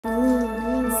Hey,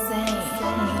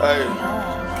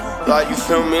 like you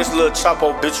feel me? It's little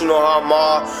Chxpo, bitch. You know how I'm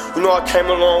all. You know I came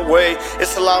a long way.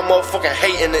 It's a lot of motherfucking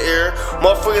hate in the air.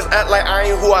 Motherfuckers act like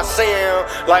I ain't who I say I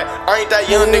am. Like I ain't that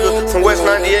young nigga from West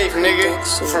 98th, nigga.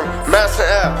 From Madison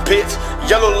Ave, bitch.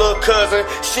 Yellow little cousin.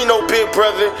 She no big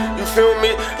brother. You feel me?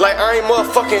 Like I ain't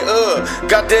motherfucking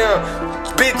goddamn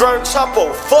big grown Chxpo.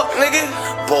 Fuck, nigga.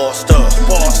 Bossed up,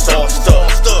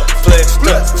 flexed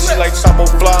up. She like Chxpo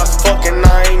flies, fucking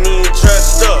I ain't even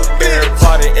dressed up.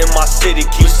 Everybody in my city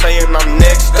keep saying I'm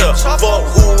next up. Fuck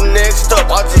who next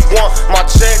up? I just want my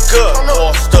check up.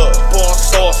 Bossed up,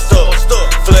 sauced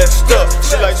up, flexed up.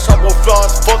 She like Chxpo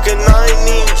flies, fucking I ain't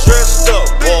even dressed up.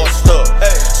 Bossed up,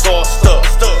 sauced up,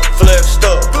 flexed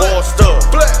up, bossed up,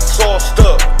 sauced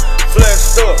up,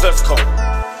 flexed up. Let's go.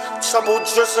 Chxpo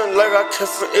dressing like I came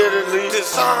from Italy.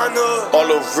 Designer. All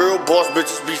the real boss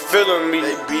bitches be feeling me.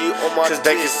 They be on my cause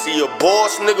they can see a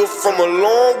boss nigga from a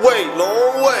long way.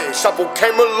 Chxpo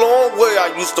came a long way.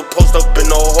 I used to post up in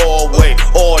the hallway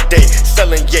all day,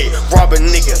 selling yay, robbing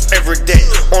niggas every day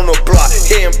on the block,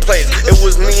 hitting plays. It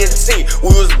was me and T.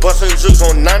 We was busting juice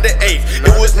on 98th.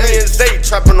 It was me and Zay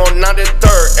trapping on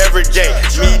 93rd every day.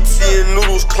 Me, T, and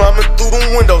Noodles climbing through the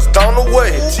windows down the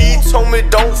way. T told me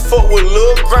don't fuck with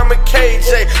Lil Grandma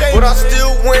KJ, but I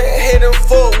still went ahead and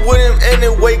fucked with him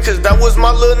anyway, cause that was my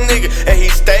little nigga, and he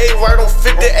stayed right on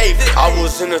 58th. I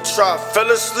was in the trap, fell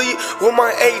asleep with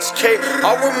my HK.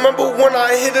 I remember when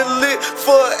I hit a lick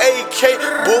for an AK.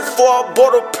 Before I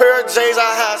bought a pair of J's,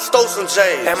 I had stole some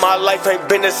J's, and my life ain't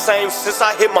been the same since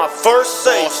I hit my first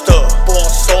say. Sauced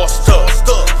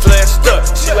up, flexed up.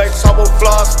 She like Chxpo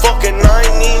flies, fucking I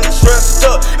ain't even dressed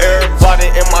up. Everybody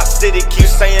in my city keep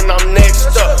saying I'm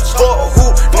next up. Fuck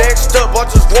who next up? I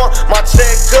just want my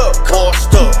check up.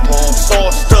 Bossed up,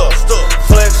 sauced up,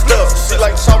 flexed up. She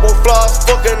like Chxpo flies,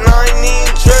 fucking I ain't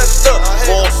even dressed up.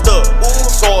 Bossed up,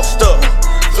 sauced up,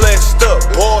 flexed up,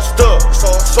 bossed up,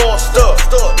 sauced up,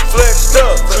 flexed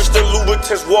up. Christian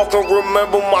Louboutins walking,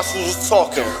 remember my shoes was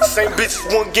talking. Same bitches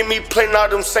won't give me play, now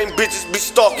them same bitches be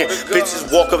stalking.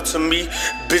 Bitches walk up to me,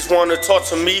 bitch wanna talk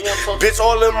to me. Bitch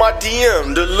all in my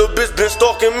DM, the little bitch been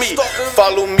stalking me.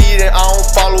 Follow me, then I don't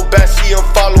follow back, she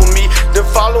unfollow me, then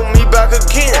follow me back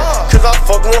again, cause I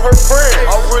fuck with her friend.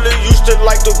 I really used to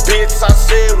like the bitch, I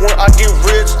said when I get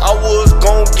rich I was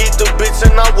gon' get the bitch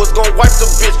and I was gon' wipe the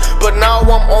bitch. But now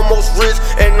I'm almost rich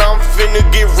and I'm finna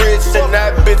get rich, and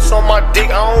that bitch on my dick,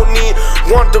 I don't need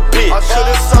want the bitch. I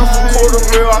should've signed for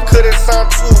 $250,000, I could've signed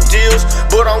 2 deals,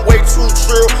 but I'm way too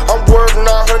trill, I'm worth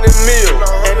 900 mil.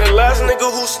 And the last nigga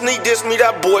who sneak dissed me,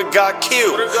 that boy got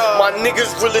killed. My niggas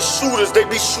really shooters, they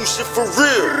be shoot shit for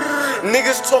real.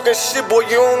 Niggas talking shit, boy,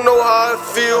 you don't know how I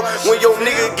feel. When your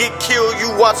nigga get killed,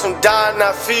 you watch him die in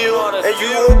that field, and you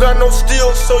don't got no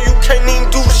steel, so you can't even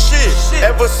do shit.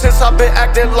 Ever since I've been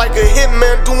acting like a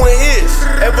hitman doing his.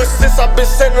 Ever since I've been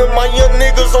sending my young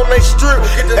niggas on they strip.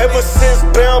 Ever since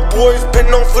Bam Boys been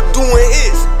known for doing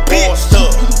his. Bossed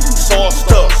up,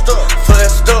 sauced up,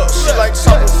 flexed up. She like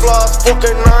Chxpo flies,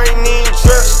 fucking I ain't even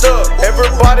dressed up.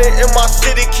 Everybody in my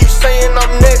city keep saying I'm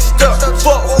next up.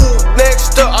 Fuck who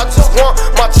next up? I just want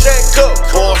my check up.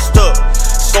 Bossed up,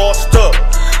 sauced up,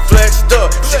 flexed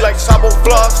up. She like Chxpo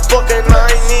flies, fucking I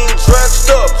ain't even dressed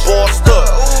up. Bossed up,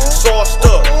 sauced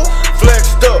up,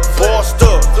 flexed up, bossed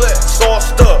up,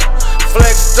 sauced up,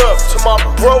 flexed up. To my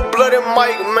bro Bloody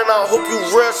Mike, man, I hope you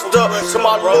rest up. To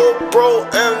my little bro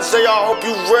MJ, I hope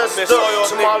you rest up.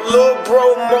 To my little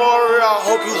bro Maury, I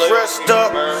hope you rest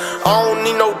up. I don't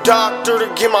need no doctor to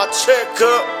get my check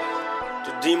up.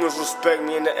 The demons respect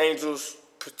me and the angels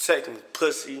protect me,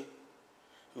 pussy.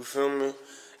 You feel me?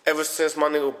 Ever since my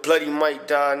nigga Bloody Mike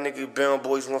died, nigga, Bam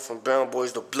Boys went from Bam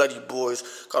Boys to Bloody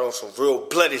Boys. Got on some real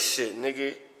bloody shit,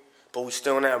 nigga. But we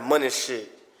still on that money shit.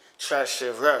 Trash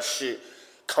shit, rap shit.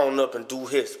 Count up and do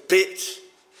hits, bitch.